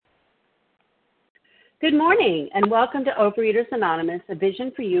Good morning, and welcome to Overeaters Anonymous, a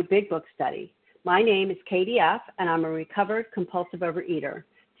Vision for You Big Book Study. My name is Katie F., and I'm a recovered compulsive overeater.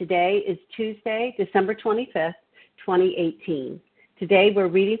 Today is Tuesday, December 25th, 2018. Today we're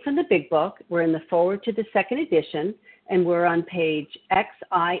reading from the Big Book. We're in the foreword to the second edition, and we're on page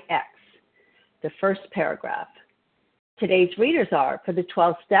XIX, the first paragraph. Today's readers are, for the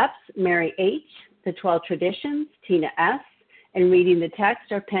 12 Steps, Mary H., the 12 Traditions, Tina S., and reading the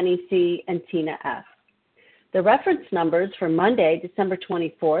text are Penny C. and Tina F. The reference numbers for Monday, December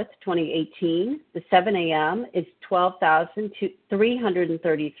 24th, 2018, the 7 a.m. is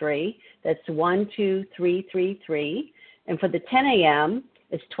 12,333. That's 12333. And for the 10 a.m.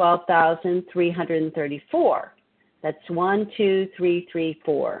 is 12,334. That's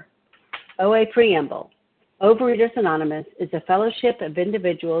 12334. OA Preamble. Overeaters Anonymous is a fellowship of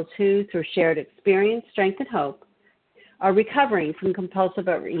individuals who, through shared experience, strength, and hope, are recovering from compulsive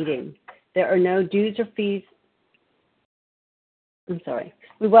overeating. There are no dues or fees.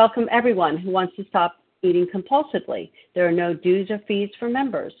 We welcome everyone who wants to stop eating compulsively. There are no dues or fees for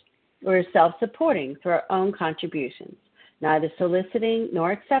members. We're self-supporting through our own contributions, neither soliciting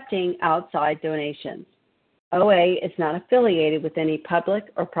nor accepting outside donations. OA is not affiliated with any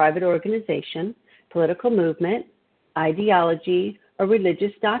public or private organization, political movement, ideology, or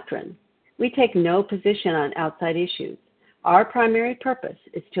religious doctrine. We take no position on outside issues. Our primary purpose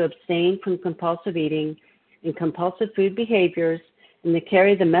is to abstain from compulsive eating and compulsive food behaviors, and to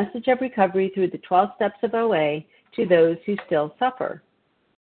carry the message of recovery through the 12 steps of OA to those who still suffer.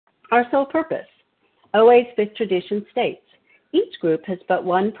 Our sole purpose. OA's fifth tradition states, each group has but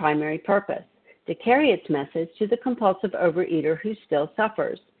one primary purpose, to carry its message to the compulsive overeater who still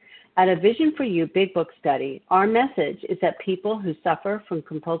suffers. At a Vision for You Big Book Study, our message is that people who suffer from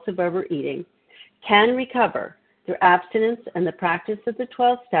compulsive overeating can recover through abstinence and the practice of the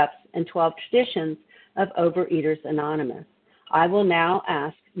 12 steps and 12 traditions of Overeaters Anonymous. I will now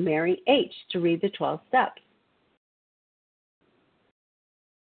ask Mary H. to read the 12 steps.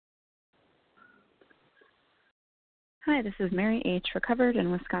 Hi, this is Mary H., recovered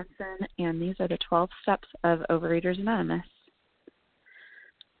in Wisconsin, and these are the 12 steps of Overeaters Anonymous.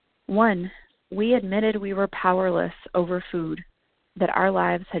 1. We admitted we were powerless over food, that our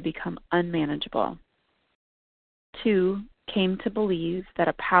lives had become unmanageable. 2. Came to believe that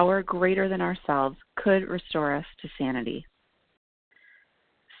a power greater than ourselves could restore us to sanity.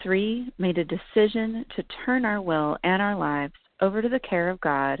 3. Made a decision to turn our will and our lives over to the care of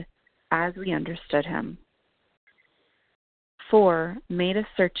God as we understood Him. 4. Made a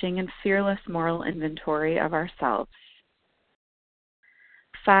searching and fearless moral inventory of ourselves.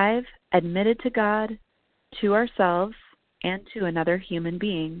 5. Admitted to God, to ourselves, and to another human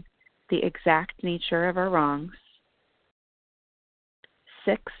being the exact nature of our wrongs.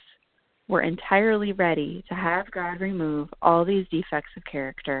 6. We're entirely ready to have God remove all these defects of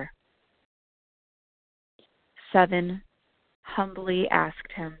character. 7. Humbly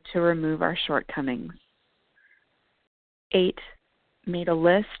asked Him to remove our shortcomings. 8. Made a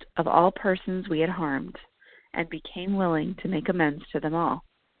list of all persons we had harmed and became willing to make amends to them all.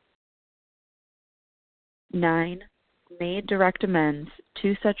 9. Made direct amends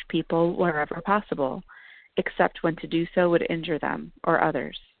to such people wherever possible, except when to do so would injure them or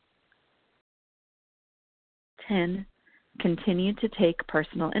others. 10. Continued to take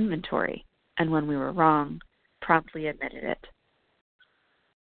personal inventory, and when we were wrong, promptly admitted it.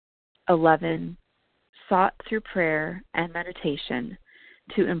 11. Sought through prayer and meditation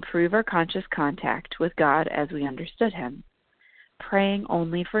to improve our conscious contact with God as we understood Him, praying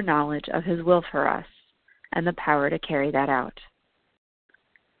only for knowledge of His will for us and the power to carry that out.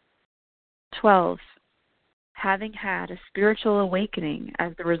 12. Having had a spiritual awakening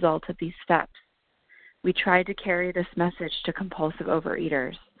as the result of these steps, we tried to carry this message to compulsive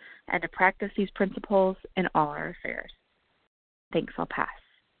overeaters and to practice these principles in all our affairs. Thanks, I'll pass.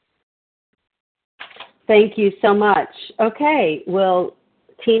 Thank you so much. Okay, will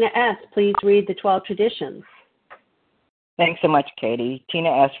Tina S. please read the 12 traditions? Thanks so much, Katie. Tina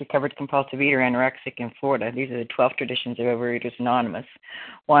S., recovered compulsive eater, anorexic in Florida. These are the 12 traditions of Overeaters Anonymous.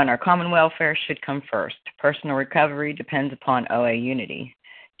 1. Our common welfare should come first. Personal recovery depends upon OA unity.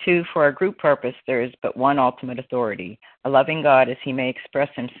 2. For our group purpose, there is but one ultimate authority, a loving God as He may express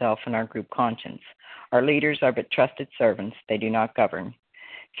Himself in our group conscience. Our leaders are but trusted servants. They do not govern.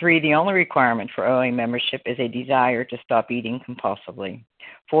 3. The only requirement for OA membership is a desire to stop eating compulsively.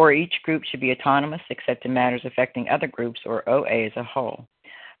 4. Each group should be autonomous except in matters affecting other groups or OA as a whole.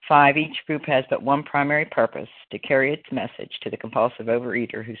 5. Each group has but one primary purpose, to carry its message to the compulsive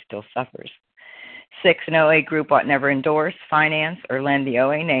overeater who still suffers. 6, an OA group ought never endorse, finance, or lend the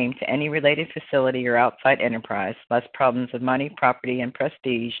OA name to any related facility or outside enterprise, lest problems of money, property, and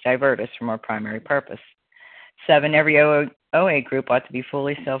prestige divert us from our primary purpose. 7, every OA group ought to be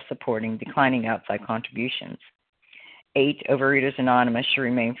fully self-supporting, declining outside contributions. 8, Overeaters Anonymous should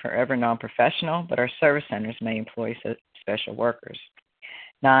remain forever non-professional, but our service centers may employ special workers.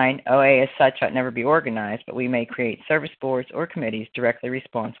 9, OA as such ought never be organized, but we may create service boards or committees directly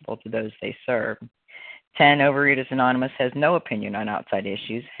responsible to those they serve. 10, Overeaters Anonymous has no opinion on outside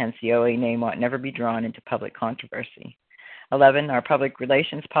issues, hence the OA name ought never be drawn into public controversy. 11, our public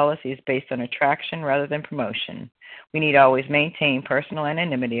relations policy is based on attraction rather than promotion. We need always maintain personal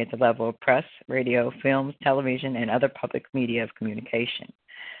anonymity at the level of press, radio, films, television, and other public media of communication.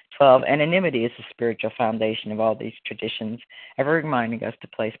 12, anonymity is the spiritual foundation of all these traditions, ever reminding us to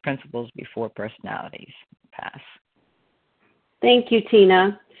place principles before personalities. Pass. Thank you,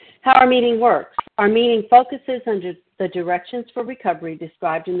 Tina. How our meeting works. Our meeting focuses on the directions for recovery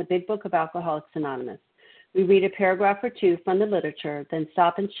described in the Big Book of Alcoholics Anonymous. We read a paragraph or two from the literature, then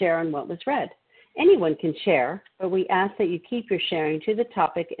stop and share on what was read. Anyone can share, but we ask that you keep your sharing to the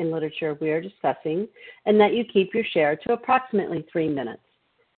topic and literature we are discussing, and that you keep your share to approximately 3 minutes.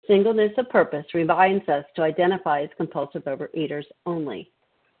 Singleness of purpose reminds us to identify as compulsive overeaters only.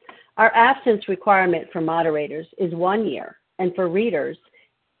 Our absence requirement for moderators is 1 year, and for readers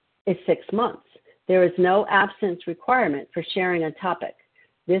is 6 months. There is no absence requirement for sharing a topic.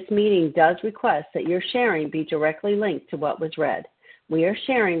 This meeting does request that your sharing be directly linked to what was read. We are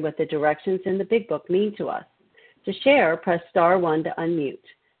sharing what the directions in the Big Book mean to us. To share, press star 1 to unmute.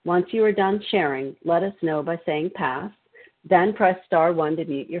 Once you are done sharing, let us know by saying pass, then press star 1 to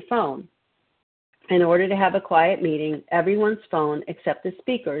mute your phone. In order to have a quiet meeting, everyone's phone except the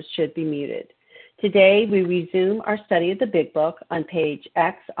speaker's should be muted. Today, we resume our study of the Big Book on page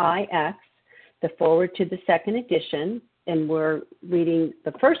XIX, the foreword to the second edition, and we're reading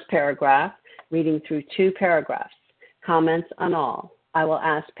the first paragraph, reading through 2 paragraphs. Comments on all. I will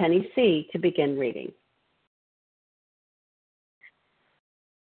ask Penny C. to begin reading.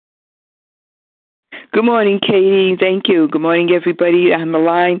 Good morning, Katie. Thank you. Good morning, everybody on the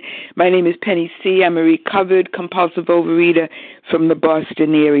line. My name is Penny C. I'm a recovered compulsive overeater from the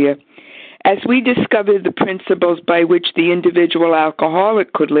Boston area. As we discovered the principles by which the individual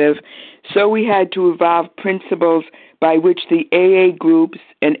alcoholic could live, so we had to evolve principles by which the AA groups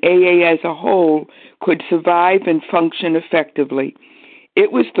and AA as a whole could survive and function effectively.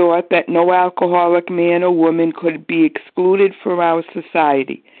 It was thought that no alcoholic man or woman could be excluded from our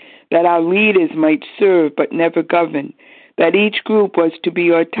society, that our leaders might serve but never govern, that each group was to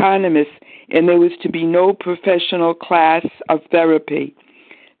be autonomous and there was to be no professional class of therapy.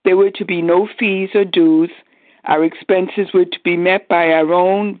 There were to be no fees or dues. Our expenses were to be met by our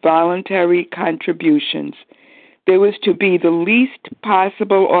own voluntary contributions. There was to be the least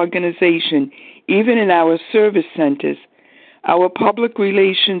possible organization, even in our service centers. Our public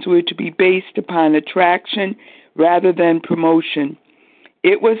relations were to be based upon attraction rather than promotion.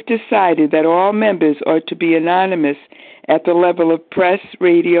 It was decided that all members ought to be anonymous at the level of press,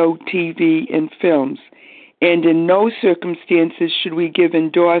 radio, TV, and films, and in no circumstances should we give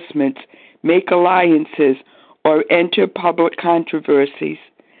endorsements, make alliances, or enter public controversies.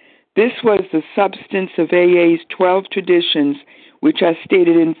 This was the substance of AA's 12 traditions, which are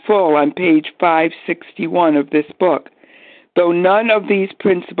stated in full on page 561 of this book. Though none of these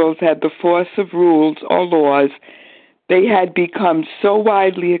principles had the force of rules or laws, they had become so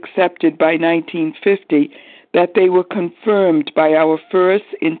widely accepted by 1950 that they were confirmed by our first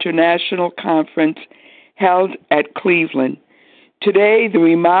international conference held at Cleveland. Today, the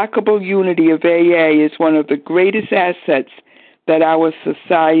remarkable unity of AA is one of the greatest assets that our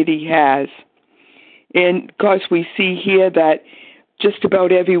society has. And of course, we see here that just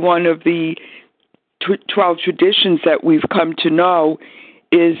about every one of the 12 traditions that we've come to know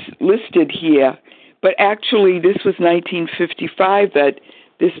is listed here. But actually, this was 1955 that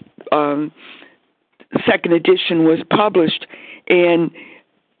this second edition was published. And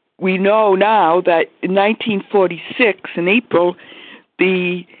we know now that in 1946, in April,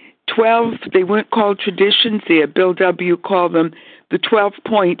 the 12, they weren't called traditions there. Bill W. called them the 12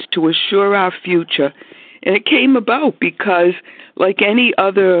 points to assure our future. And it came about because, like any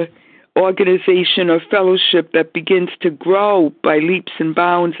other organization or fellowship that begins to grow by leaps and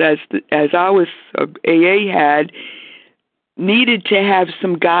bounds as ours, AA had, needed to have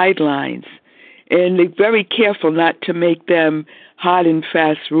some guidelines. And they're very careful not to make them hard and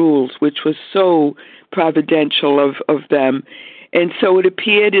fast rules, which was so providential of them. And so it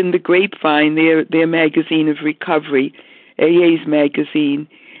appeared in the Grapevine, their magazine of recovery, AA's magazine,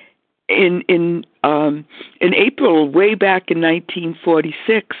 in in April, way back in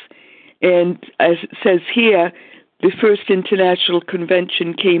 1946. And as it says here, the first international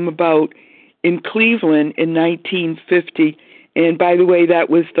convention came about in Cleveland in 1950. And by the way, that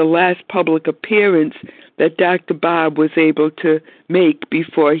was the last public appearance that Dr. Bob was able to make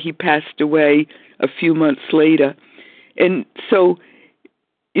before he passed away a few months later. And so,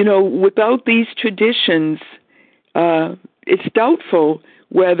 without these traditions, it's doubtful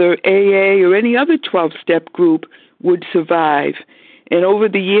whether AA or any other 12-step group would survive. And over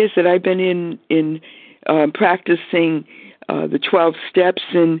the years that I've been in practicing the 12 steps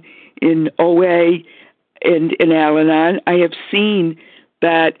in OA and in Al-Anon, I have seen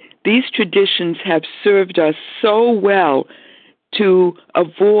that these traditions have served us so well to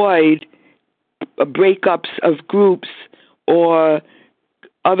avoid breakups of groups or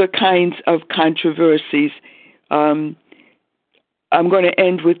other kinds of controversies. I'm going to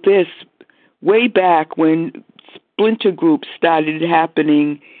end with this. Way back when splinter groups started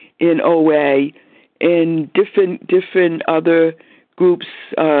happening in OA and different other groups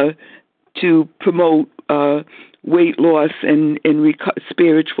to promote weight loss and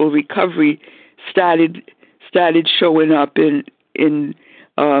spiritual recovery started showing up in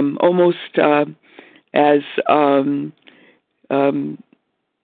almost as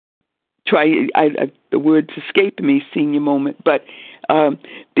the words escape me, senior moment, but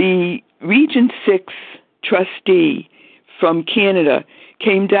the Region 6 trustee from Canada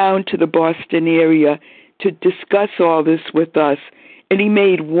came down to the Boston area to discuss all this with us, and he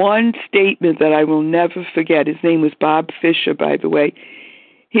made one statement that I will never forget. His name was Bob Fisher, by the way.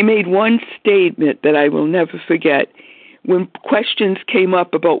 He made one statement that I will never forget. When questions came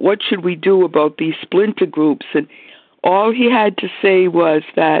up about what should we do about these splinter groups, and all he had to say was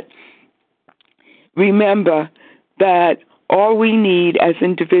that, remember that all we need as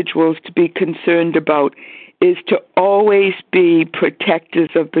individuals to be concerned about is to always be protectors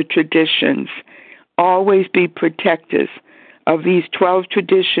of the traditions, always be protectors of these 12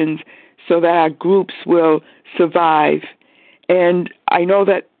 traditions so that our groups will survive. And I know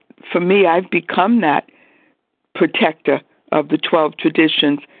that for me, I've become that protector of the 12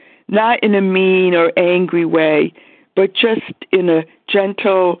 traditions, not in a mean or angry way, but just in a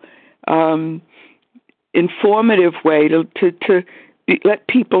gentle, informative way to let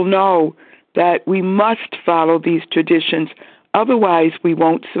people know that we must follow these traditions. Otherwise, we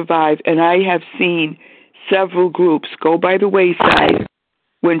won't survive. And I have seen several groups go by the wayside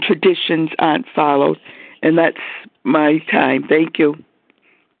when traditions aren't followed. And that's my time. Thank you.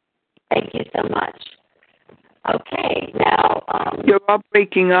 Thank you so much. Okay, now... You're all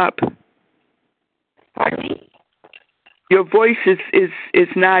breaking up. Pardon me? Your voice is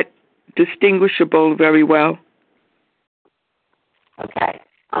not distinguishable very well. Okay.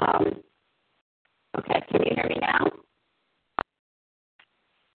 Okay, can you hear me now?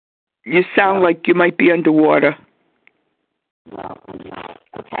 You sound like you might be underwater. Well, I'm not.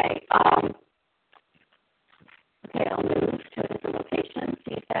 Okay. Okay, I'll move to a different location,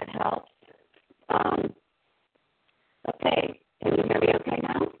 see if that helps. Okay, can you hear me okay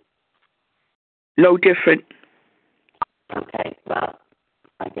now? No different. Okay, well,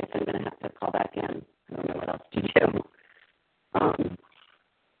 I guess I'm going to have to call back in. I don't know what else to do.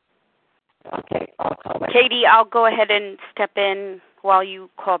 Okay, I'll call back. Katie, I'll go ahead and step in while you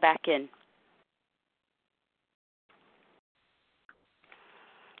call back in.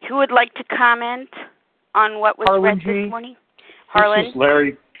 Who would like to comment on what was Harlan read G. this morning? Harlan? This is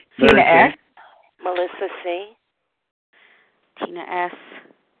Larry Tina S. Melissa C. Tina S.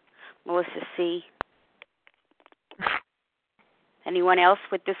 Melissa C. Anyone else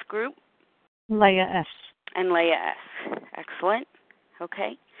with this group? Leah S. And Leah S. Excellent.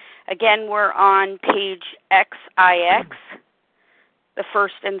 Okay. Again, we're on page XIX, the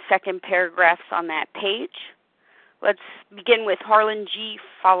first and second paragraphs on that page. Let's begin with Harlan G.,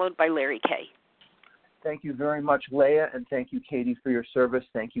 followed by Larry K. Thank you very much, Leah, and thank you, Katie, for your service.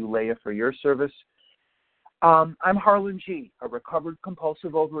 Thank you, Leah, for your service. I'm Harlan G., a recovered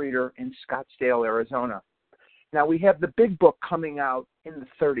compulsive overeater in Scottsdale, Arizona. Now, we have the big book coming out in the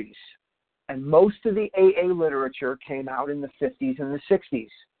 30s, and most of the AA literature came out in the 50s and the 60s.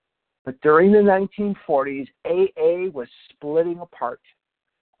 But during the 1940s, AA was splitting apart.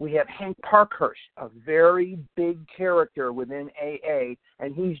 We have Hank Parkhurst, a very big character within AA,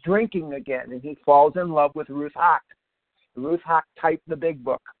 and he's drinking again, and he falls in love with Ruth Hock. Ruth Hock typed the big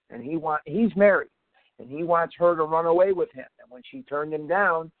book, and he's married, and he wants her to run away with him. And when she turned him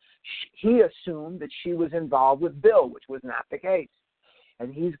down, he assumed that she was involved with Bill, which was not the case.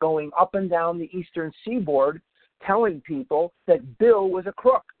 And he's going up and down the eastern seaboard telling people that Bill was a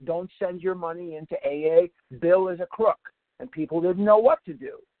crook. Don't send your money into AA. Bill is a crook. And people didn't know what to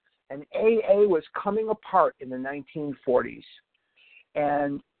do. And AA was coming apart in the 1940s.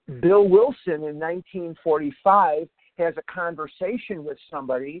 And Bill Wilson in 1945 has a conversation with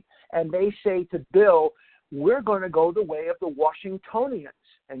somebody, and they say to Bill, we're going to go the way of the Washingtonians.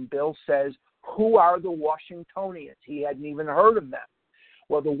 And Bill says, who are the Washingtonians? He hadn't even heard of them.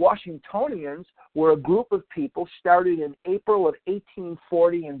 Well, the Washingtonians were a group of people started in April of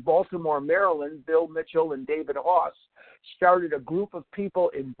 1840 in Baltimore, Maryland. Bill Mitchell and David Hoss started a group of people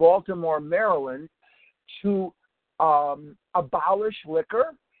in Baltimore, Maryland to abolish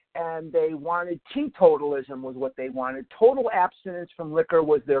liquor, and they wanted teetotalism was what they wanted. Total abstinence from liquor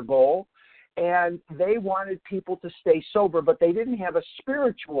was their goal, and they wanted people to stay sober, but they didn't have a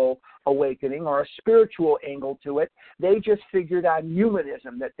spiritual awakening or a spiritual angle to it. They just figured on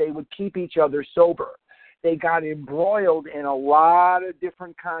humanism, that they would keep each other sober. They got embroiled in a lot of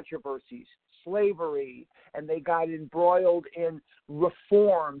different controversies, slavery, and they got embroiled in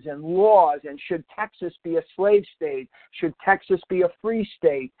reforms and laws, and should Texas be a slave state? Should Texas be a free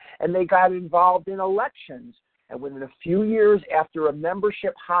state? And they got involved in elections. And within a few years, after a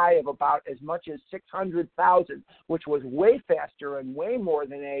membership high of about as much as 600,000, which was way faster and way more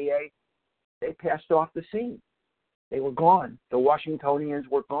than AA, they passed off the scene. They were gone. The Washingtonians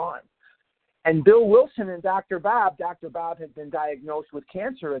were gone. And Bill Wilson and Dr. Bob had been diagnosed with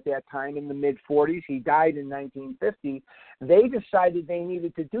cancer at that time in the mid-40s. He died in 1950. They decided they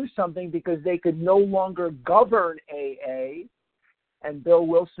needed to do something because they could no longer govern AA. And Bill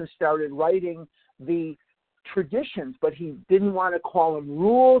Wilson started writing the traditions, but he didn't want to call them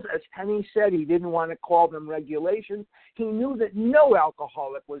rules. As Penny said, he didn't want to call them regulations. He knew that no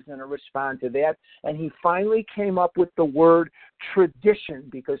alcoholic was going to respond to that, and he finally came up with the word tradition,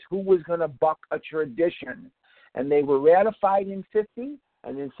 because who was going to buck a tradition? And they were ratified in 50,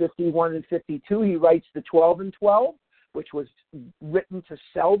 and in 51 and 52 he writes the 12 and 12, which was written to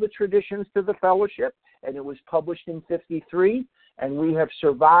sell the traditions to the fellowship, and it was published in 53, and we have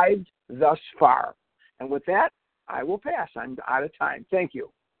survived thus far. And with that, I will pass. I'm out of time. Thank you.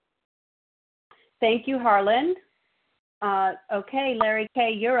 Thank you, Harlan. Okay, Larry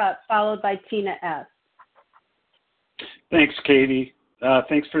K., you're up, followed by Tina S. Thanks, Katie.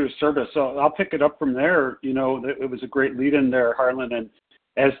 Thanks for your service. So I'll pick it up from there. You know, it was a great lead in there, Harlan. And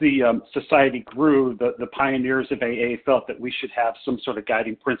as the society grew, the pioneers of AA felt that we should have some sort of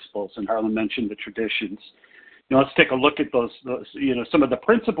guiding principles. And Harlan mentioned the traditions. You know, let's take a look at those, you know, some of the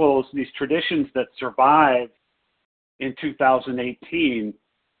principles, these traditions that survived in 2018.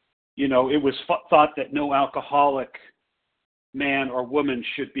 You know, it was thought that no alcoholic man or woman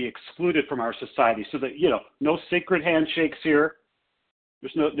should be excluded from our society. So that, you know, no sacred handshakes here.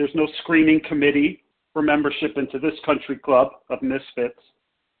 There's no screening committee for membership into this country club of misfits.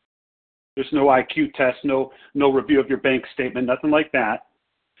 There's no IQ test, no review of your bank statement, nothing like that.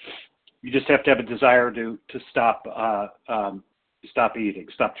 You just have to have a desire to stop eating,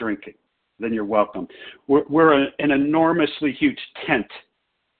 stop drinking. Then you're welcome. We're an enormously huge tent.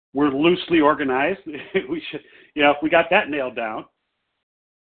 We're loosely organized. We should, you know, if we got that nailed down,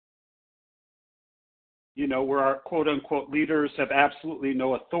 you know, where our quote-unquote leaders have absolutely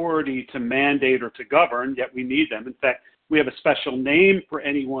no authority to mandate or to govern, yet we need them. In fact, we have a special name for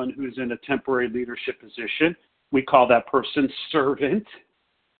anyone who's in a temporary leadership position. We call that person servant.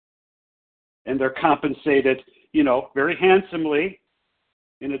 And they're compensated, you know, very handsomely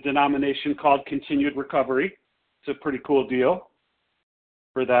in a denomination called Continued Recovery. It's a pretty cool deal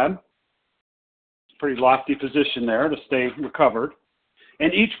for them. It's a pretty lofty position there to stay recovered.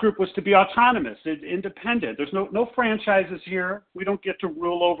 And each group was to be autonomous, independent. There's no franchises here. We don't get to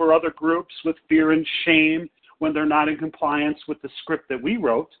rule over other groups with fear and shame when they're not in compliance with the script that we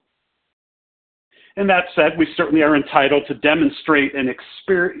wrote. And that said, we certainly are entitled to demonstrate an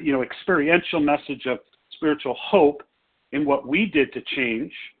experiential message of spiritual hope in what we did to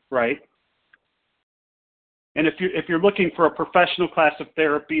change, right? And if you're looking for a professional class of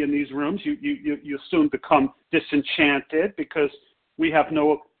therapy in these rooms, you soon become disenchanted because we have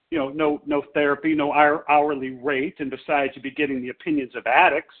no therapy, no hourly rate, and besides, you'd be getting the opinions of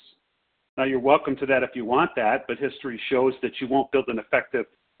addicts. Now, you're welcome to that if you want that, but history shows that you won't build an effective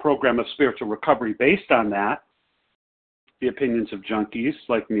program of spiritual recovery based on that, the opinions of junkies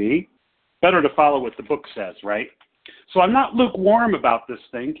like me. Better to follow what the book says, right? So I'm not lukewarm about this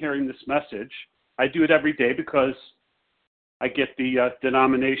thing, carrying this message. I do it every day because I get the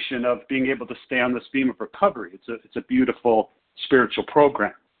denomination of being able to stay on this beam of recovery. It's a beautiful spiritual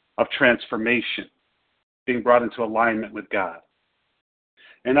program of transformation, being brought into alignment with God.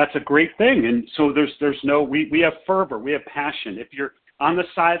 And that's a great thing. And so there's no, we have fervor, we have passion. If you're on the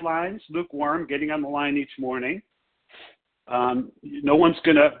sidelines, lukewarm, getting on the line each morning, no one's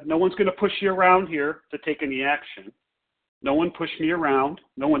gonna push you around here to take any action. No one pushed me around.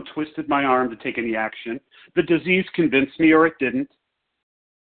 No one twisted my arm to take any action. The disease convinced me, or it didn't.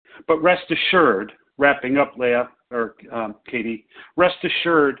 But rest assured, wrapping up, Leah or Katie, rest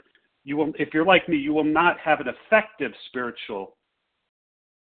assured, you will, if you're like me, you will not have an effective spiritual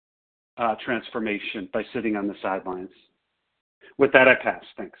transformation by sitting on the sidelines. With that, I pass.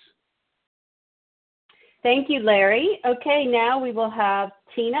 Thanks. Thank you, Larry. Okay, now we will have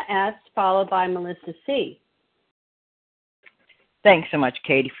Tina S. followed by Melissa C. Thanks so much,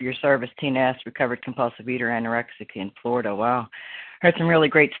 Katie, for your service. Tina S., recovered compulsive eater, anorexic in Florida. Wow. Heard some really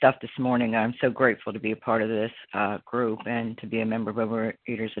great stuff this morning. I'm so grateful to be a part of this group and to be a member of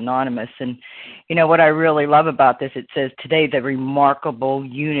Overeaters Anonymous. And, you know, what I really love about this, it says today the remarkable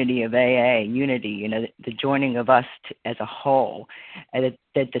unity of AA, unity, you know, the joining of us as a whole, and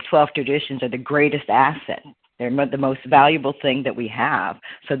that the 12 traditions are the greatest asset. They're the most valuable thing that we have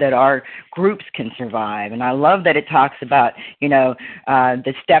so that our groups can survive. And I love that it talks about, you know,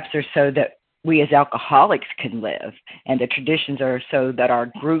 the steps are so that we as alcoholics can live, and the traditions are so that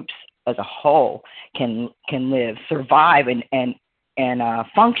our groups as a whole can live, survive, and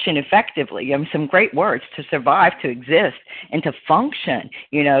function effectively. I mean, some great words: to survive, to exist, and to function.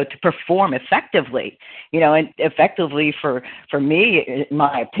 You know, to perform effectively. You know, and effectively for me, in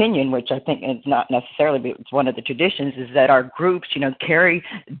my opinion, which I think is not necessarily, but it's one of the traditions, is that our groups, you know, carry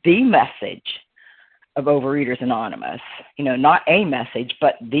the message of Overeaters Anonymous, you know, not a message,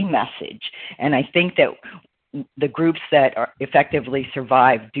 but the message. And I think that the groups that are effectively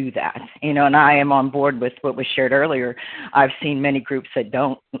survive do that, you know, and I am on board with what was shared earlier. I've seen many groups that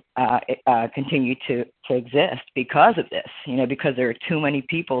don't continue to exist because of this, you know, because there are too many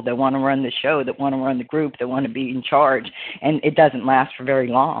people that want to run the show, that want to run the group, that want to be in charge, and it doesn't last for very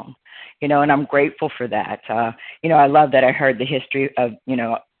long, you know, and I'm grateful for that. You know, I love that I heard the history of, you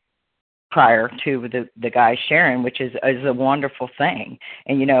know, prior to the guy sharing, which is a wonderful thing.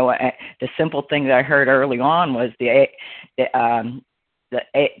 And, you know, the simple thing that I heard early on was the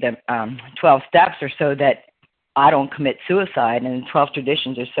 12 steps are so that I don't commit suicide, and the 12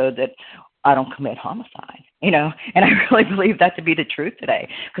 traditions are so that I don't commit homicide, you know. And I really believe that to be the truth today,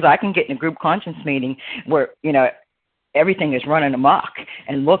 because I can get in a group conscience meeting where, you know, everything is running amok,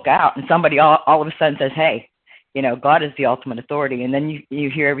 and look out, and somebody all of a sudden says, hey, you know, God is the ultimate authority. And then you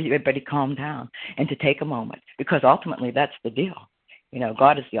hear everybody calm down and to take a moment, because ultimately that's the deal. You know,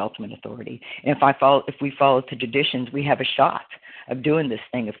 God is the ultimate authority. And if we follow the traditions, we have a shot of doing this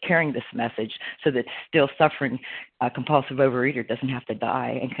thing, of carrying this message, so that still suffering compulsive overeater doesn't have to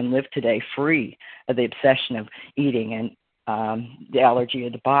die and can live today free of the obsession of eating and the allergy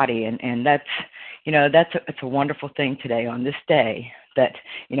of the body. And that's, you know, it's a wonderful thing today on this day, that,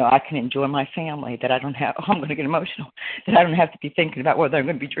 you know, I can enjoy my family, that I don't have, I'm going to get emotional, that I don't have to be thinking about whether I'm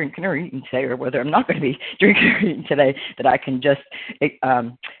going to be drinking or eating today, or whether I'm not going to be drinking or eating today, that I can just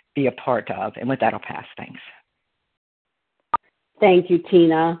be a part of. And with that, I'll pass. Thanks. Thank you,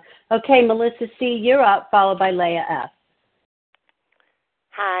 Tina. Okay, Melissa C., you're up, followed by Leah F.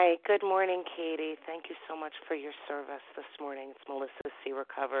 Hi, good morning, Katie. Thank you so much for your service this morning. It's Melissa C.,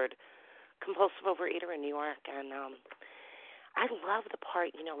 recovered compulsive overeater in New York, and I love the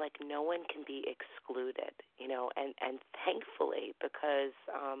part, you know, like no one can be excluded, you know, and thankfully, because,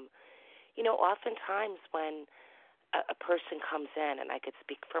 you know, oftentimes when a person comes in, and I could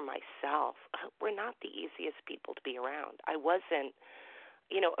speak for myself, we're not the easiest people to be around. I wasn't,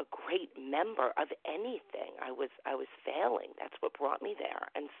 you know, a great member of anything. I was failing. That's what brought me there.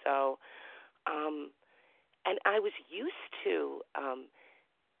 And so, and I was used to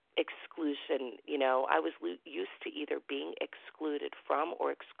exclusion, you know. I was used to either being excluded from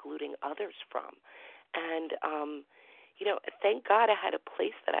or excluding others from. And, you know, thank God I had a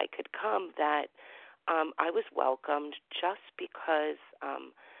place that I could come that I was welcomed, just because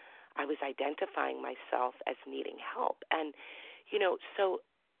I was identifying myself as needing help. And, you know, so,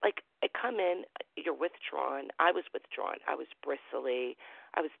 like, I come in, you're withdrawn. I was withdrawn. I was bristly.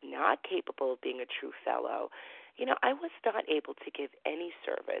 I was not capable of being a true fellow. You know, I was not able to give any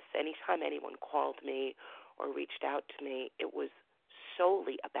service. Anytime anyone called me or reached out to me, it was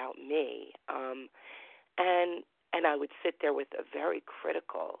solely about me. And I would sit there with a very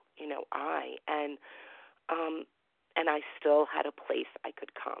critical, you know, eye. And I still had a place I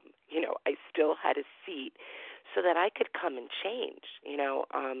could come. You know, I still had a seat so that I could come and change, you know.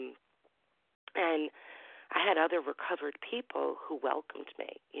 And I had other recovered people who welcomed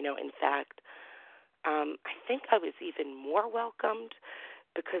me. You know, in fact, I think I was even more welcomed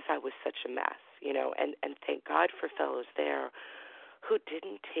because I was such a mess, and thank God for fellows there who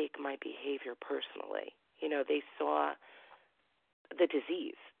didn't take my behavior personally. They saw the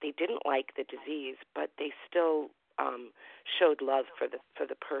disease. They didn't like the disease, but they still showed love for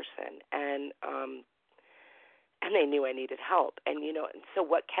the person, and they knew I needed help. And and so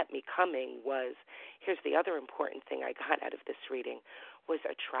what kept me coming was, here's the other important thing I got out of this reading, was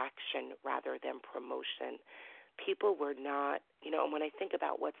attraction rather than promotion. People were not, and when I think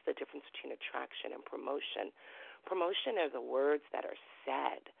about what's the difference between attraction and promotion are the words that are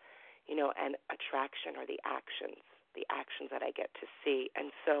said, and attraction are the actions that I get to see. And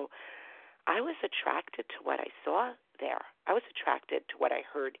so I was attracted to what I saw there. I was attracted to what I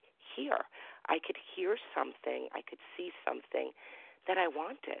heard here. I could hear something, I could see something that I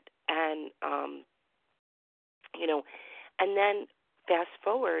wanted. And, and then fast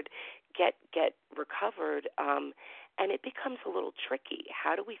forward, get recovered, and it becomes a little tricky.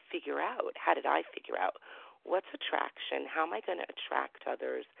 How did I figure out what's attraction? How am I going to attract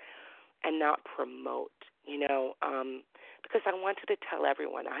others and not promote, because I wanted to tell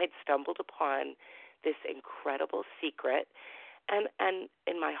everyone I had stumbled upon this incredible secret, and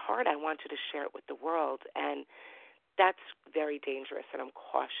in my heart I wanted to share it with the world, and that's very dangerous, and I'm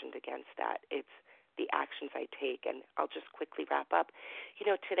cautioned against that. It's the actions I take, and I'll just quickly wrap up.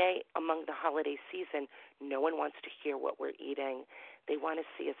 Today, among the holiday season, no one wants to hear what we're eating. They want to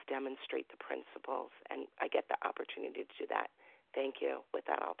see us demonstrate the principles, and I get the opportunity to do that. Thank you. With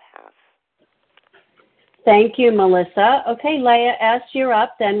that, I'll pass. Thank you, Melissa. Okay, Leah S., you're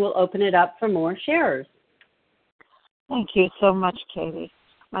up. Then we'll open it up for more sharers. Thank you so much, Katie.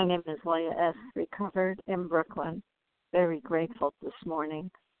 My name is Leah S., recovered in Brooklyn. Very grateful this morning.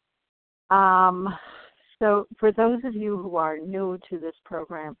 So for those of you who are new to this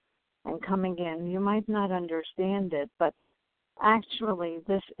program and coming in, you might not understand it, but actually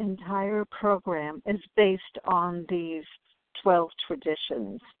this entire program is based on these 12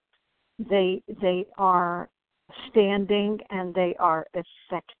 traditions. They are standing and they are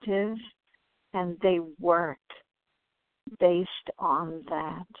effective and they work based on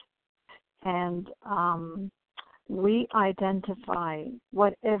that. And we identify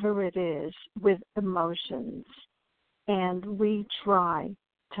whatever it is with emotions, and we try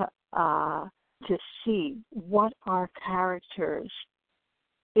to see what our characters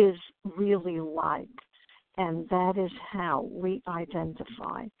is really like, and that is how we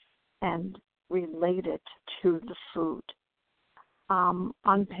identify and relate it to the food.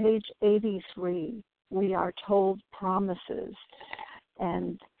 On page 83, we are told promises,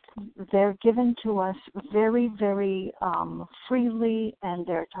 and they're given to us very, very freely, and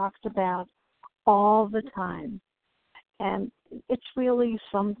they're talked about all the time. And it's really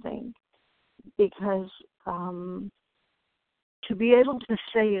something, because to be able to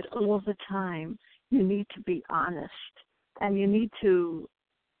say it all the time, you need to be honest, and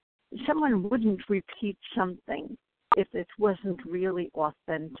someone wouldn't repeat something if it wasn't really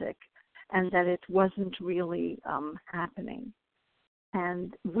authentic and that it wasn't really happening.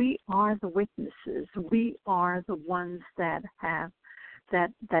 And we are the witnesses. We are the ones that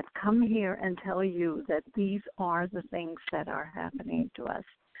come here and tell you that these are the things that are happening to us,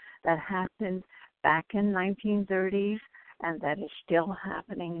 that happened back in 1930s, and that is still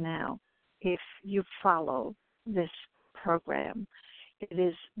happening now if you follow this program. It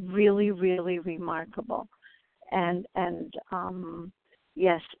is really, really remarkable. And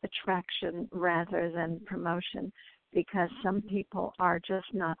yes, attraction rather than promotion, because some people are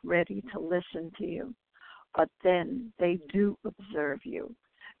just not ready to listen to you. But then they do observe you,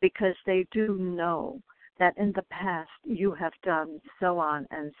 because they do know that in the past you have done so on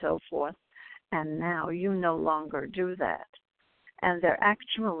and so forth, and now you no longer do that. And they're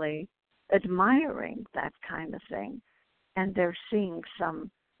actually admiring that kind of thing, and they're seeing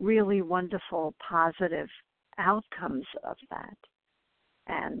some really wonderful positive outcomes of that.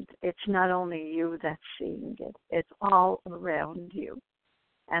 And it's not only you that's seeing it, it's all around you.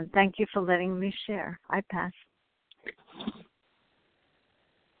 And thank you for letting me share. I pass.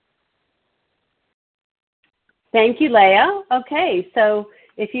 Thank you, Leah. Okay, so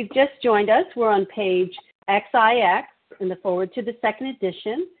if you've just joined us, we're on page XIX in the foreword to the second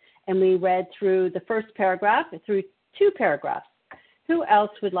edition, and we read through the first paragraph through 2 paragraphs. Who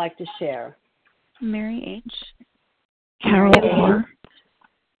else would like to share? Mary H. Carol R.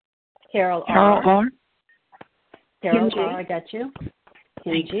 Carol R. Carol R. I got you.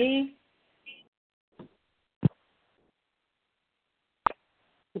 Kim G.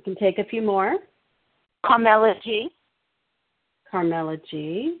 We can take a few more. Carmela G. Carmela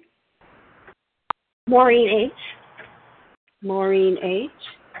G. Maureen H. Maureen H.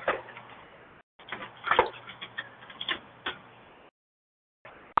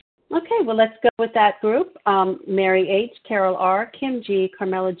 Okay, well, let's go with that group. Mary H., Carol R., Kim G.,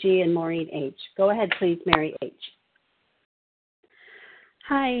 Carmela G., and Maureen H. Go ahead, please, Mary H.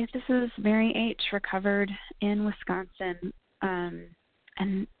 Hi, this is Mary H., recovered in Wisconsin.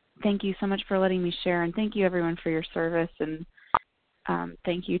 And thank you so much for letting me share, and thank you, everyone, for your service. And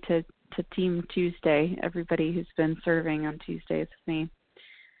thank you to Team Tuesday, everybody who's been serving on Tuesdays with me.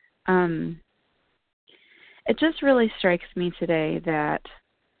 It just really strikes me today that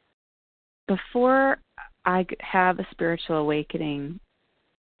before I have a spiritual awakening,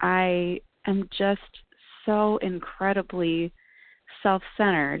 I am just so incredibly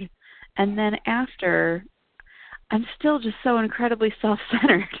self-centered. And then after, I'm still just so incredibly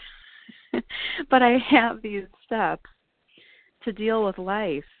self-centered. But I have these steps to deal with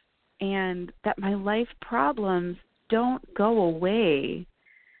life, and that my life problems don't go away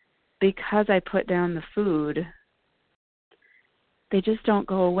because I put down the food. They just don't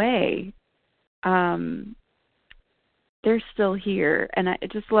go away. They're still here. And I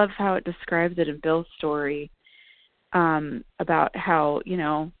just love how it describes it in Bill's story, about how,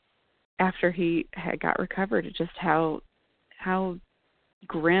 after he had got recovered, just how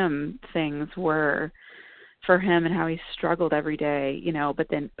grim things were for him and how he struggled every day,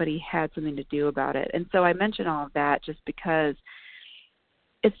 but he had something to do about it. And so I mention all of that just because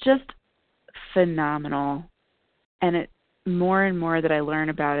it's just phenomenal. And it more and more that I learn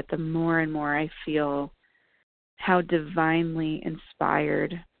about it, the more and more I feel how divinely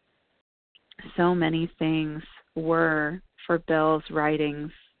inspired so many things were for Bill's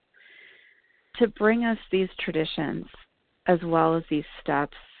writings to bring us these traditions as well as these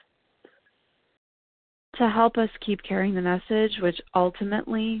steps to help us keep carrying the message, which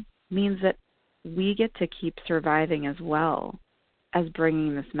ultimately means that we get to keep surviving as well as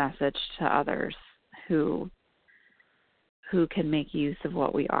bringing this message to others who can make use of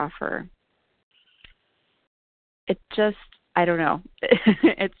what we offer. It just, I don't know,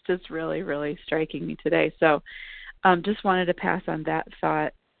 it's just really, really striking me today. So just wanted to pass on that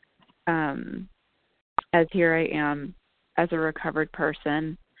thought, as here I am as a recovered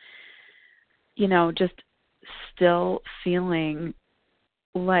person, just still feeling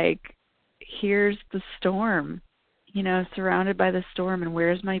like here's the storm, surrounded by the storm, and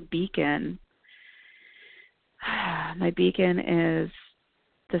where's my beacon? My beacon is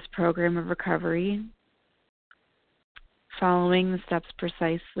this program of recovery, following the steps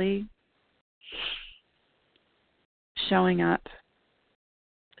precisely, showing up,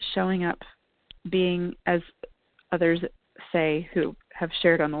 being, as others say who have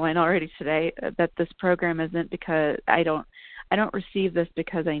shared on the line already today, that this program isn't because I don't receive this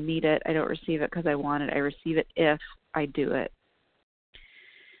because I need it. I don't receive it because I want it. I receive it if I do it.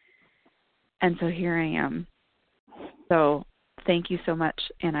 And so here I am. So thank you so much,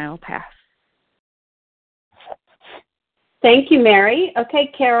 and I will pass. Thank you, Mary.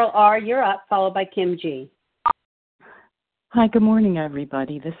 Okay, Carol R., you're up, followed by Kim G. Hi, good morning,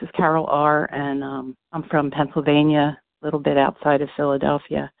 everybody. This is Carol R., and I'm from Pennsylvania, a little bit outside of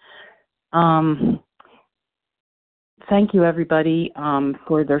Philadelphia. Thank you, everybody,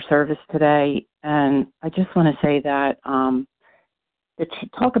 for their service today. And I just want to say that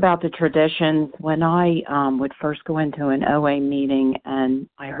talk about the traditions. When I would first go into an OA meeting and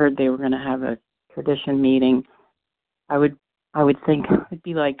I heard they were going to have a tradition meeting, I would think it'd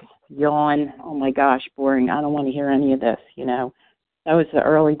be like yawn. Oh my gosh, boring. I don't want to hear any of this. That was the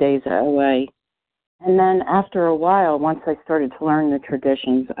early days of OA. And then after a while, once I started to learn the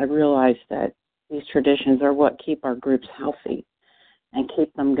traditions, I realized that these traditions are what keep our groups healthy and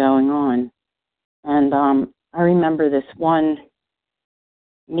keep them going on. And I remember this one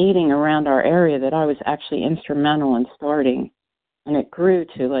meeting around our area that I was actually instrumental in starting, and it grew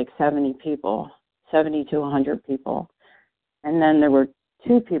to like 70 to 100 people. And then there were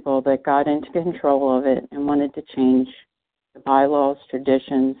 2 people that got into control of it and wanted to change the bylaws,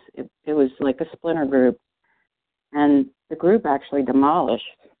 traditions. It was like a splinter group, and the group actually demolished.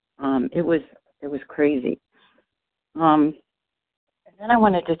 It was crazy. And then I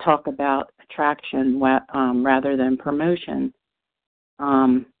wanted to talk about attraction rather than promotion,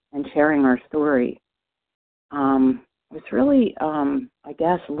 and sharing our story. Was really, I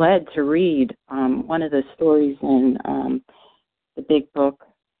guess, led to read one of the stories in the big book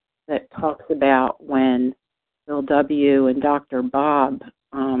that talks about when Bill W. and Dr. Bob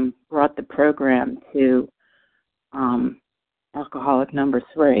brought the program to Alcoholic Number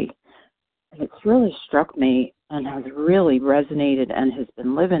 3. And it's really struck me and has really resonated and has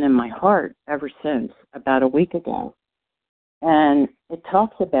been living in my heart ever since, about a week ago. And it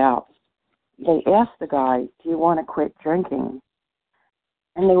talks about, they asked the guy, do you want to quit drinking?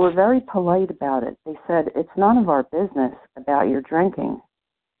 And they were very polite about it. They said, it's none of our business about your drinking.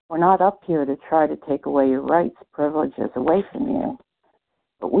 We're not up here to try to take away your rights, privileges away from you.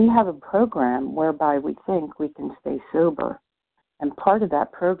 But we have a program whereby we think we can stay sober. And part of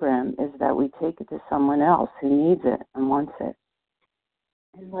that program is that we take it to someone else who needs it and wants it.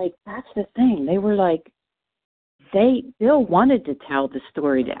 And, like, that's the thing. They were like, Bill wanted to tell the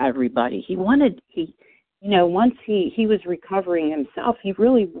story to everybody. Once he was recovering himself, he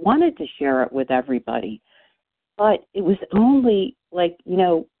really wanted to share it with everybody. But it was only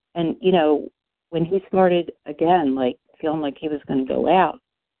when he started again, like feeling like he was going to go out,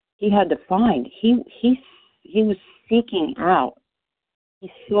 he had to find. He was seeking out.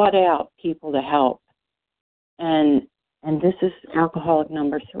 He sought out people to help, and this is alcoholic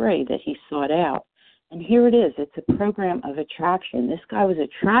number 3 that he sought out. And here it is. It's a program of attraction. This guy was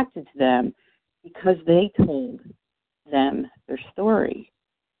attracted to them because they told them their story.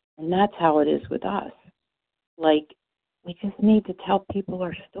 And that's how it is with us. Like, we just need to tell people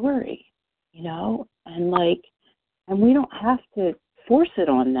our story, and we don't have to force it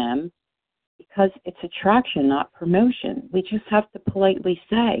on them because it's attraction, not promotion. We just have to politely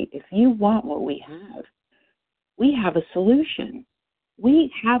say, if you want what we have a solution.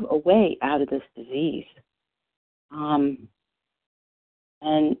 We have a way out of this disease. And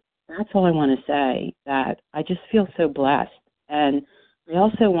that's all I want to say, that I just feel so blessed. And I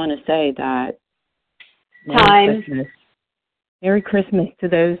also want to say that Merry Christmas to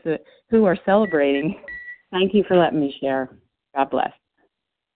those who are celebrating. Thank you for letting me share. God bless.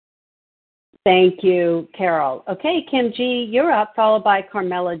 Thank you, Carol. Okay, Kim G., you're up, followed by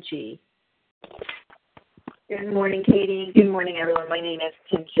Carmela G. Good morning, Katie. Good morning, everyone. My name is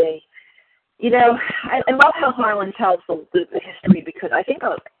Kim G. I love how Harlan tells the history, because I think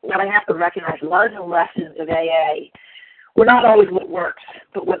what I have to recognize, a lot of the lessons of AA were not always what works,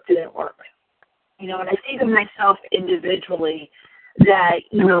 but what didn't work. And I see to myself individually that,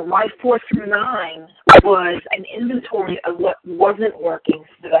 my 4 through 9 was an inventory of what wasn't working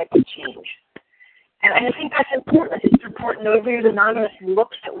so that I could change. And I think that's important. It's important Overeaters Anonymous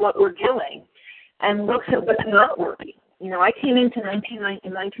looks at what we're doing and looks at what's not working. I came into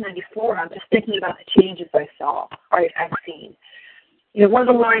 1994, I'm just thinking about the changes I saw, or I've seen. One of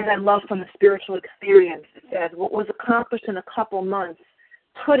the lines I love from the spiritual experience says, what was accomplished in a couple months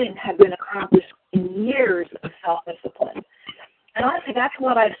couldn't have been accomplished in years of self-discipline. And honestly, that's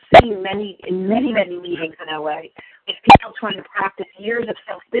what I've seen in many meetings in OA, is people trying to practice years of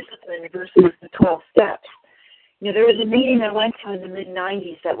self-discipline versus the 12 steps. There was a meeting I went to in the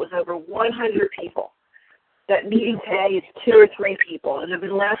mid-'90s that was over 100 people. That meeting today is 2 or 3 people. And over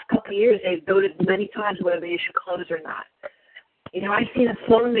the last couple of years, they've voted many times whether they should close or not. I've seen a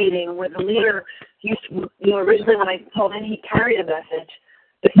phone meeting where the leader originally when I told him he carried a message,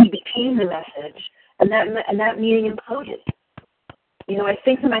 but he became the message, and that meeting imploded. I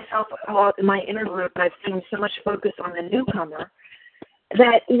think to myself, in my inner group, I've seen so much focus on the newcomer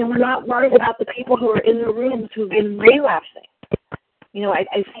that, we're not worried about the people who are in the rooms who've been relapsing. I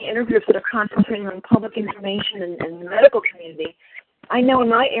see intergroups that are concentrating on public information and the medical community. I know in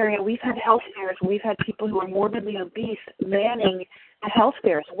my area we've had health fairs where we've had people who are morbidly obese manning at health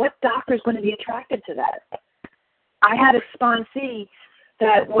fairs. What doctor is going to be attracted to that? I had a sponsee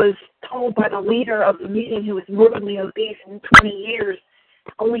that was told by the leader of the meeting, who was morbidly obese in 20 years,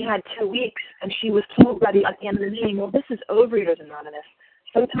 only had 2 weeks, and she was told at the end of the meeting, well, this is Overeaters Anonymous.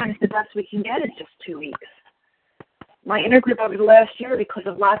 Sometimes the best we can get is just 2 weeks. My intergroup over the last year, because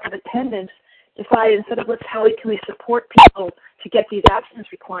of lack of attendance, decided instead of how can we support people to get these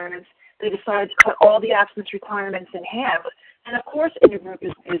abstinence requirements, they decided to cut all the abstinence requirements in half. And of course, intergroup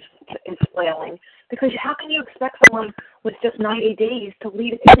is flailing, because how can you expect someone with just 90 days to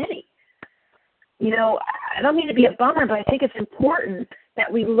lead a committee? I don't mean to be a bummer, but I think it's important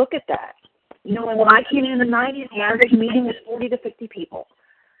that we look at that. When I came in the 90s, the average meeting was 40 to 50 people.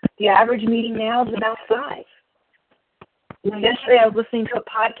 The average meeting now is about 5. Yesterday I was listening to a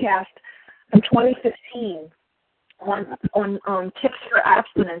podcast from 2015 on tips for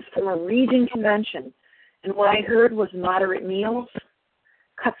abstinence from a region convention. And what I heard was moderate meals,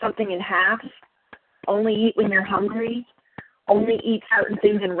 cut something in half, only eat when you're hungry, only eat certain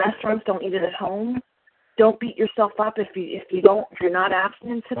things in restaurants, don't eat it at home. Don't beat yourself up if you're not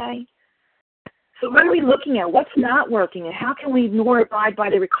abstinent today. So what are we looking at? What's not working, and how can we more abide by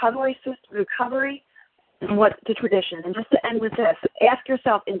the recovery and what the tradition? And just to end with this, ask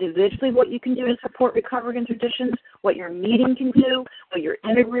yourself individually what you can do to support recovery and traditions, what your meeting can do, what your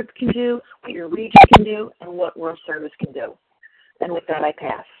intergroup can do, what your region can do, and what World Service can do. And with that, I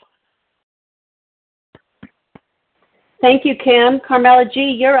pass. Thank you, Kim. Carmela G.,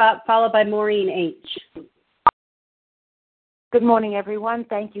 you're up, followed by Maureen H. Good morning, everyone.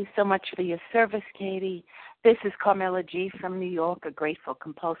 Thank you so much for your service, Katie. This is Carmela G. from New York, a grateful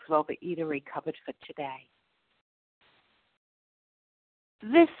compulsive overeater recovered for today.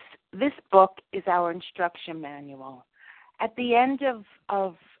 This book is our instruction manual. At the end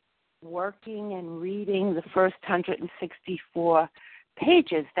of working and reading the first 164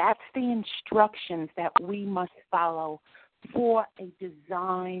 pages, that's the instructions that we must follow for a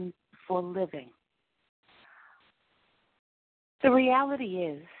design for living. The reality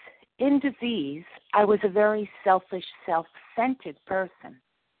is, in disease, I was a very selfish, self-centered person.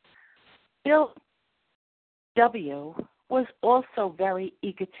 Bill W. was also very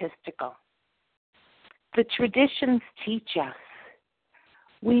egotistical. The traditions teach us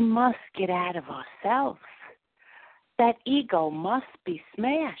we must get out of ourselves. That ego must be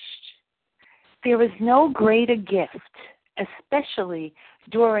smashed. There is no greater gift, especially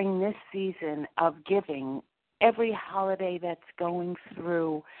during this season of giving, every holiday that's going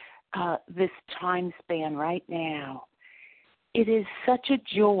through this time span right now. It is such a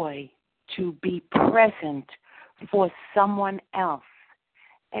joy to be present for someone else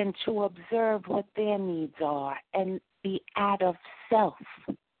and to observe what their needs are and be out of self.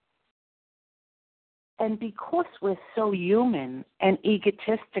 And because we're so human and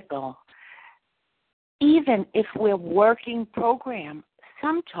egotistical, even if we're working program,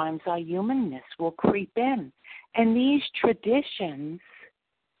 sometimes our humanness will creep in. And these traditions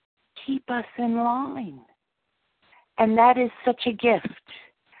keep us in line. And that is such a gift.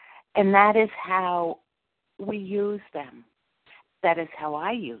 And that is how we use them. That is how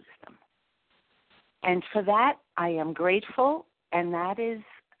I use them. And for that, I am grateful, and that is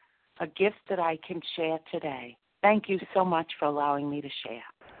a gift that I can share today. Thank you so much for allowing me to share.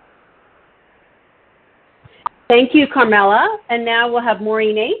 Thank you, Carmela. And now we'll have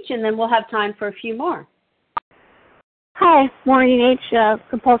Maureen H., and then we'll have time for a few more. Hi, Maureen H.,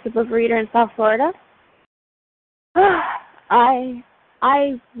 compulsive overeater in South Florida. I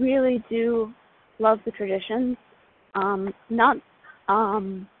really do love the traditions.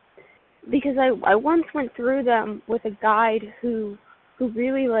 Because I once went through them with a guide who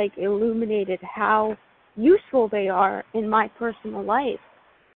really illuminated how useful they are in my personal life.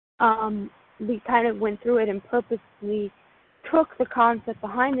 We kind of went through it and purposely took the concept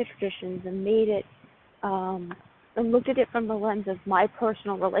behind the traditions and made it and looked at it from the lens of my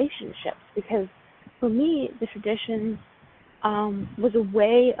personal relationships, because for me the traditions was a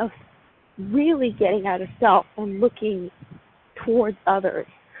way of really getting out of self and looking towards others,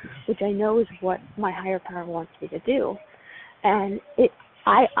 which I know is what my higher power wants me to do. And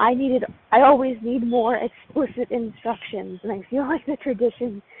I always need more explicit instructions, and I feel like the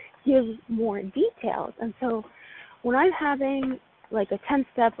tradition gives more details. And so when I'm having like a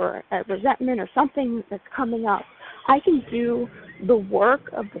 10-step or a resentment or something that's coming up, I can do the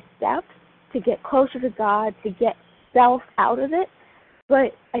work of the steps to get closer to God, to get self out of it.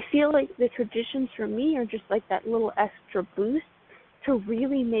 But I feel like the traditions for me are just like that little extra boost to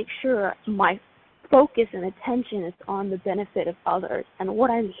really make sure my focus and attention is on the benefit of others and what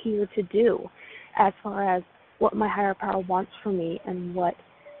I'm here to do as far as what my higher power wants for me and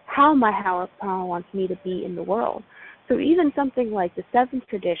how my higher power wants me to be in the world. So even something like the seventh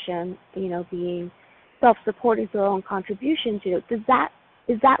tradition, being self-supporting through our own contributions, is that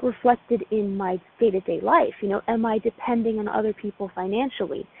reflected in my day-to-day life? Am I depending on other people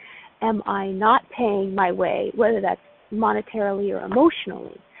financially? Am I not paying my way, whether that's monetarily or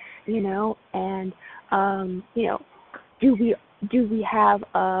emotionally? And do we have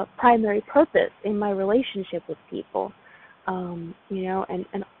a primary purpose in my relationship with people? And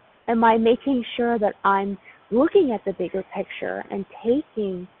am I making sure that I'm looking at the bigger picture and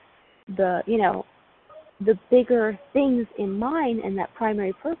taking the bigger things in mind and that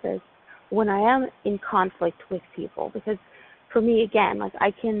primary purpose when I am in conflict with people? Because for me, again,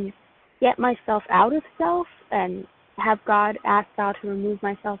 I can get myself out of self and have God ask God to remove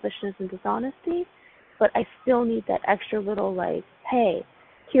my selfishness and dishonesty, but I still need that extra little hey,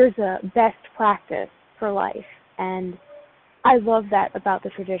 here's a best practice for life. And I love that about the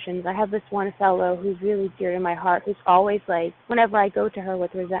traditions. I have this one fellow who's really dear to my heart, who's always whenever I go to her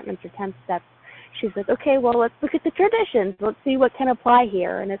with resentments or 10 steps, she's like, okay, well, let's look at the traditions. Let's see what can apply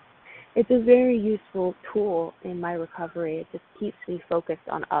here. And it's a very useful tool in my recovery. It just keeps me focused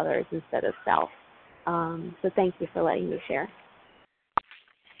on others instead of self. So thank you for letting me share.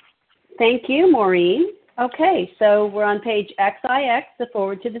 Thank you, Maureen. Okay, so we're on page XIX, the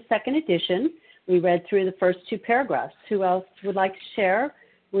foreword to the second edition. We read through the first 2 paragraphs. Who else would like to share?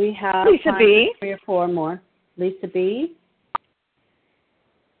 We have Lisa B. 3 or 4 more. Lisa B.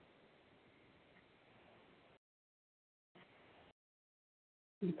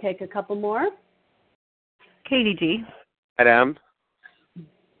 You take a couple more. Katie G. Matt M.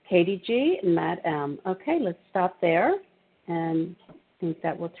 Katie G. and Matt M. Okay, let's stop there. And I think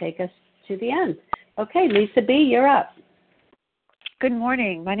that will take us to the end. Okay, Lisa B., you're up. Good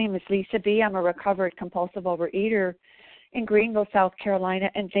morning. My name is Lisa B. I'm a recovered compulsive overeater in Greenville, South Carolina,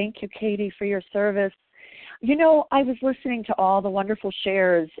 and thank you, Katie, for your service. You know, I was listening to all the wonderful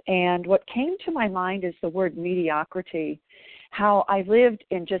shares, and what came to my mind is the word mediocrity, how I lived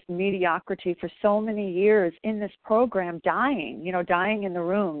in just mediocrity for so many years in this program, dying in the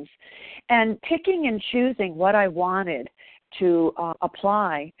rooms, and picking and choosing what I wanted to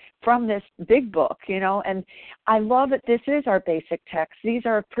apply from this big book, and I love it. This is our basic text. These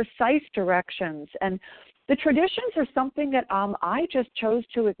are precise directions, and the traditions are something that I just chose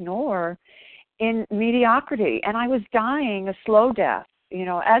to ignore in mediocrity, and I was dying a slow death,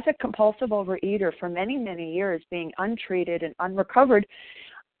 as a compulsive overeater for many, many years, being untreated and unrecovered.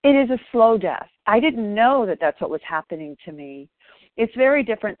 It is a slow death. I didn't know that that's what was happening to me. It's very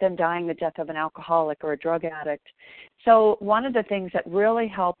different than dying the death of an alcoholic or a drug addict. So one of the things that really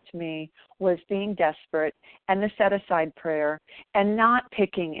helped me was being desperate and the set-aside prayer and not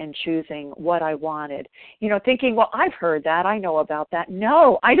picking and choosing what I wanted. Thinking, well, I've heard that. I know about that.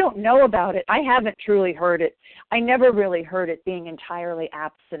 No, I don't know about it. I haven't truly heard it. I never really heard it being entirely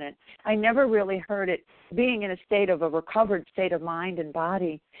abstinent. I never really heard it being in a state of a recovered state of mind and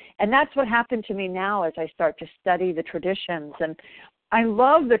body. And that's what happened to me now as I start to study the traditions. And I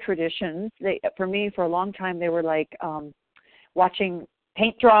love the traditions. For me, for a long time, they were like watching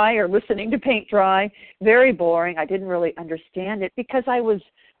paint dry or listening to paint dry. Very boring. I didn't really understand it because I was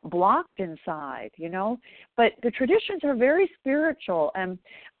blocked inside, But the traditions are very spiritual, and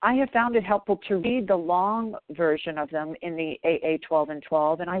I have found it helpful to read the long version of them in the AA 12 and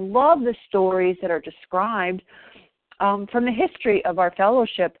 12. And I love the stories that are described from the history of our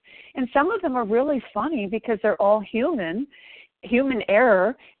fellowship. And some of them are really funny because they're all human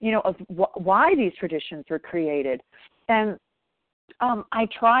error, of why these traditions were created. And I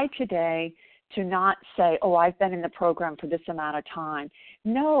try today to not say, oh, I've been in the program for this amount of time.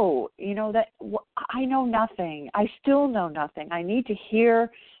 No, that I know nothing. I still know nothing. I need to hear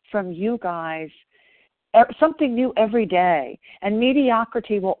from you guys something new every day. And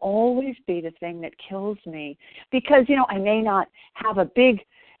mediocrity will always be the thing that kills me because, I may not have a big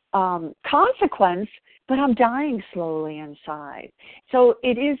consequence, but I'm dying slowly inside. So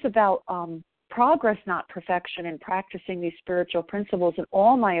it is about progress, not perfection, in practicing these spiritual principles in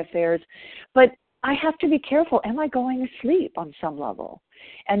all my affairs. But I have to be careful. Am I going to sleep on some level?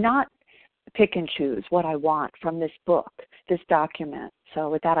 And not pick and choose what I want from this book, this document. So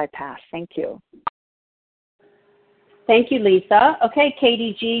with that, I pass. Thank you. Thank you, Lisa. Okay,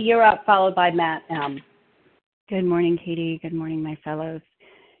 Katie G., you're up, followed by Matt M. Good morning, Katie. Good morning, my fellows.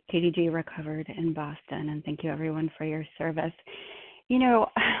 Katie G., recovered in Boston, and thank you, everyone, for your service.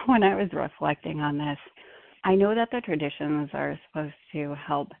 When I was reflecting on this, I know that the traditions are supposed to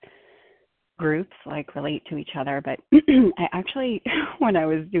help groups relate to each other, but I actually, when I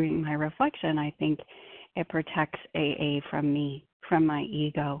was doing my reflection, I think it protects AA from me, from my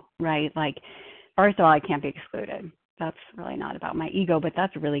ego, right? First of all, I can't be excluded. That's really not about my ego, but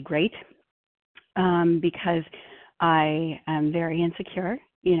that's really great because I am very insecure,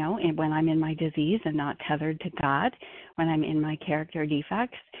 and when I'm in my disease and not tethered to God, when I'm in my character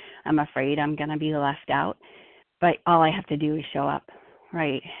defects, I'm afraid I'm going to be left out. But all I have to do is show up,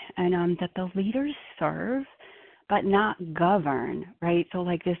 right? And that the leaders serve, but not govern, right? So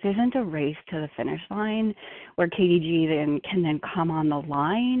this isn't a race to the finish line where KDG can then come on the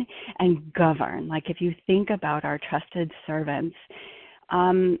line and govern. If you think about our trusted servants,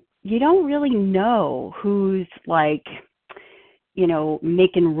 you don't really know who's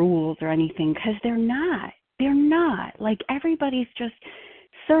making rules or anything because they're not. Everybody's just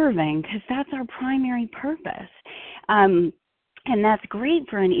serving because that's our primary purpose. And that's great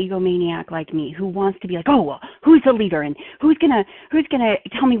for an egomaniac like me who wants to be oh, well, who's the leader and who's gonna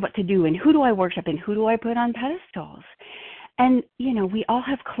tell me what to do and who do I worship and who do I put on pedestals? And, we all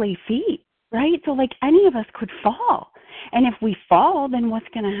have clay feet, right? So any of us could fall. And if we fall, then what's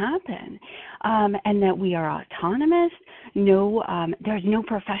going to happen? And that we are autonomous. There's no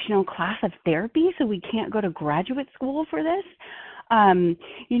professional class of therapy, so we can't go to graduate school for this. And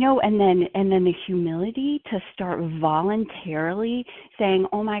then the humility to start voluntarily saying,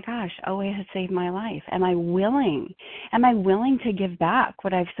 oh my gosh, OA has saved my life. Am I willing to give back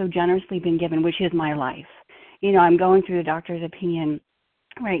what I've so generously been given, which is my life? I'm going through the doctor's opinion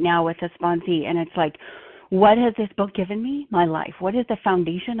right now with a sponsee, and it's like, what has this book given me? My life. What is the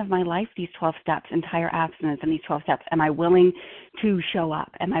foundation of my life? These 12 steps, entire abstinence, and these 12 steps. Am I willing to show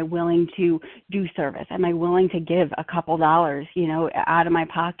up? Am I willing to do service? Am I willing to give a couple dollars, out of my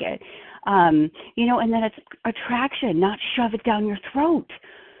pocket? And then it's attraction, not shove it down your throat.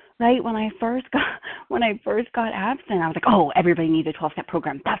 Right? When I first got abstinent, I was like, oh, everybody needs a 12-step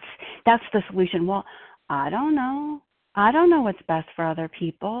program. That's the solution. Well, I don't know. I don't know what's best for other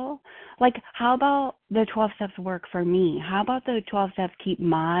people. Like, how about the 12 steps work for me? How about the 12 steps keep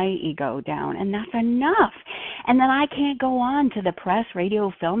my ego down? And that's enough. And then I can't go on to the press,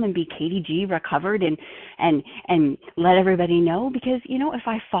 radio, film, and be Katie G recovered and let everybody know, because, if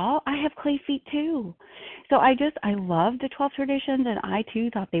I fall, I have clay feet too. So I love the 12 traditions, and I too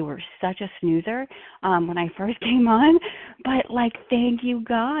thought they were such a snoozer when I first came on. But thank you,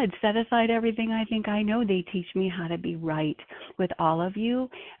 God. Set aside everything I think I know. They teach me how to be right with all of you,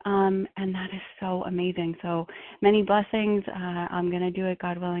 and that is so amazing. So many blessings. I'm going to do it,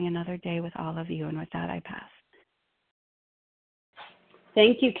 God willing, another day with all of you. And with that, I pass.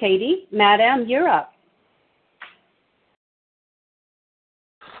 Thank you, Katie. Madam, you're up.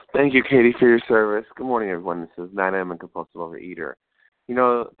 Thank you, Katie, for your service. Good morning, everyone. This is Madam, a compulsive overeater.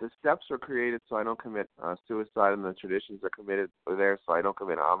 The steps were created so I don't commit suicide, and the traditions are committed there so I don't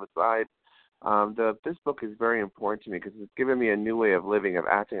commit homicide. This book is very important to me because it's given me a new way of living, of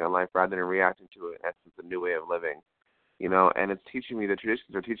acting on life rather than reacting to it. In essence, a new way of living, and it's teaching me, the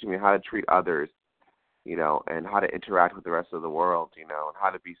traditions are teaching me how to treat others, and how to interact with the rest of the world, and how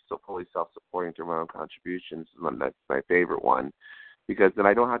to be so fully self-supporting through my own contributions. That's my favorite one, because then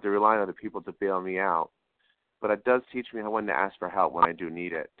I don't have to rely on other people to bail me out. But it does teach me when to ask for help when I do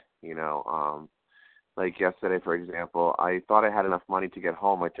need it, Like yesterday, for example, I thought I had enough money to get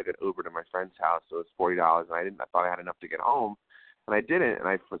home. I took an Uber to my friend's house, so it was $40, and I thought I had enough to get home, and I didn't, and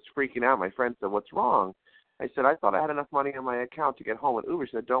I was freaking out. My friend said, "What's wrong?" I said, "I thought I had enough money in my account to get home." And Uber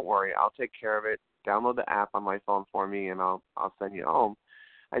said, "Don't worry, I'll take care of it. Download the app on my phone for me, and I'll send you home."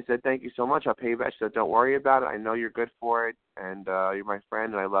 I said, "Thank you so much. I'll pay you back." She said, "Don't worry about it. I know you're good for it, and you're my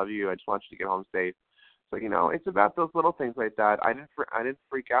friend, and I love you. I just want you to get home safe." So, it's about those little things like that. I didn't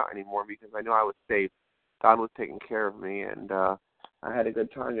freak out anymore because I knew I was safe. God was taking care of me, and I had a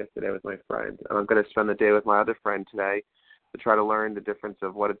good time yesterday with my friend. And I'm going to spend the day with my other friend today to try to learn the difference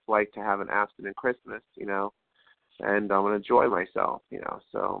of what it's like to have an abstinent Christmas, and I'm going to enjoy myself,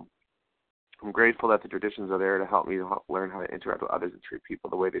 So I'm grateful that the traditions are there to help me learn how to interact with others and treat people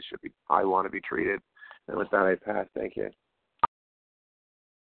the way they should be. I want to be treated. And with that, I pass. Thank you.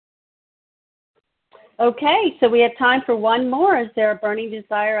 Okay, so we have time for one more. Is there a burning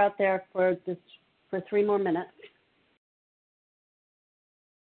desire out there for 3 more minutes?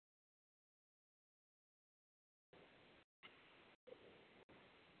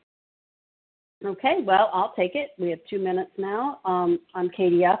 Okay, well, I'll take it. We have 2 minutes now. I'm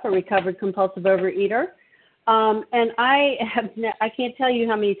Katie F., a recovered compulsive overeater. And I can't tell you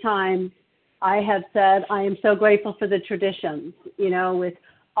how many times I have said I am so grateful for the traditions, with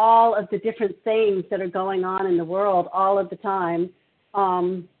all of the different things that are going on in the world all of the time,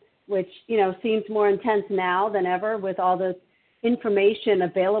 which, seems more intense now than ever with all the information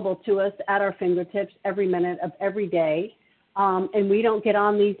available to us at our fingertips every minute of every day. And we don't get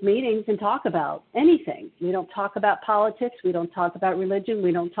on these meetings and talk about anything. We don't talk about politics. We don't talk about religion.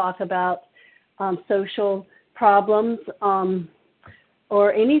 We don't talk about social problems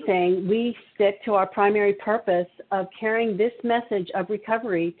or anything. We stick to our primary purpose of carrying this message of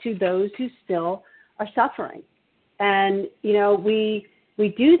recovery to those who still are suffering. And,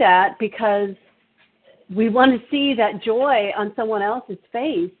 we do that because we want to see that joy on someone else's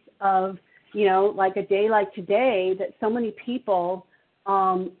face of, like a day like today, that so many people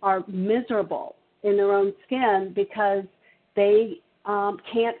are miserable in their own skin because they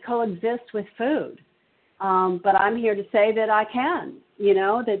can't coexist with food. But I'm here to say that I can,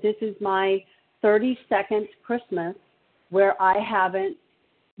 that this is my 32nd Christmas where I haven't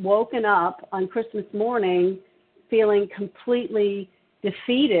woken up on Christmas morning feeling completely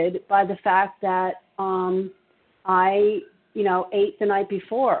defeated by the fact that I ate the night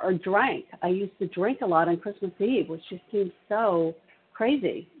before or drank. I used to drink a lot on Christmas Eve, which just seems so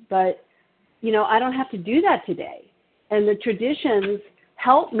crazy. But, I don't have to do that today. And the traditions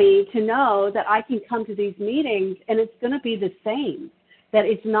help me to know that I can come to these meetings and it's going to be the same, that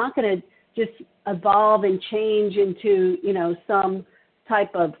it's not going to just evolve and change into, some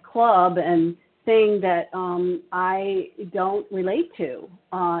type of club and thing that I don't relate to.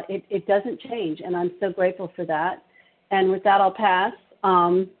 It doesn't change, and I'm so grateful for that. And with that, I'll pass.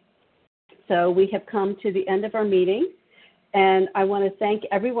 So we have come to the end of our meeting, and I want to thank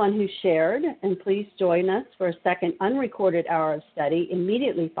everyone who shared, and please join us for a second unrecorded hour of study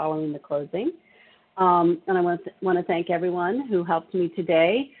immediately following the closing. And I want to thank everyone who helped me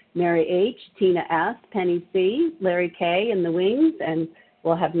today, Mary H., Tina S., Penny C., Larry K. in the wings, and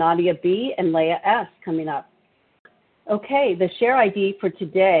we'll have Nadia B. and Leah S. coming up. Okay, the share ID for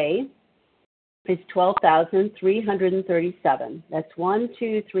today is 12,337. That's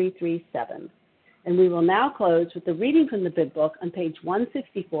 12337. And we will now close with the reading from the Big Book on page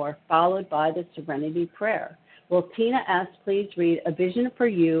 164, followed by the Serenity Prayer. Will Tina S. please read A Vision for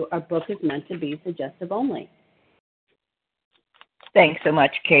You? Our book is meant to be suggestive only. Thanks so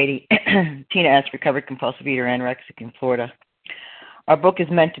much, Katie. Tina S., recovered compulsive eater, anorexic in Florida. Our book is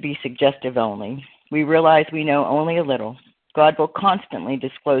meant to be suggestive only. We realize we know only a little. God will constantly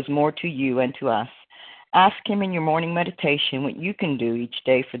disclose more to you and to us. Ask Him in your morning meditation what you can do each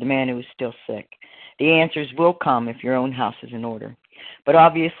day for the man who is still sick. The answers will come if your own house is in order. But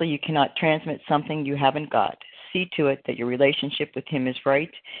obviously you cannot transmit something you haven't got. See to it that your relationship with Him is right,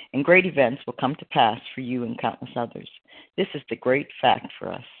 and great events will come to pass for you and countless others. This is the great fact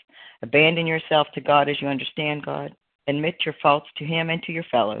for us. Abandon yourself to God as you understand God. Admit your faults to Him and to your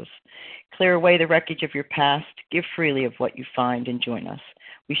fellows. Clear away the wreckage of your past. Give freely of what you find and join us.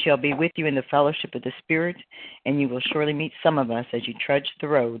 We shall be with you in the fellowship of the Spirit, and you will surely meet some of us as you trudge the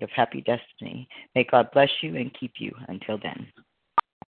road of happy destiny. May God bless you and keep you until then.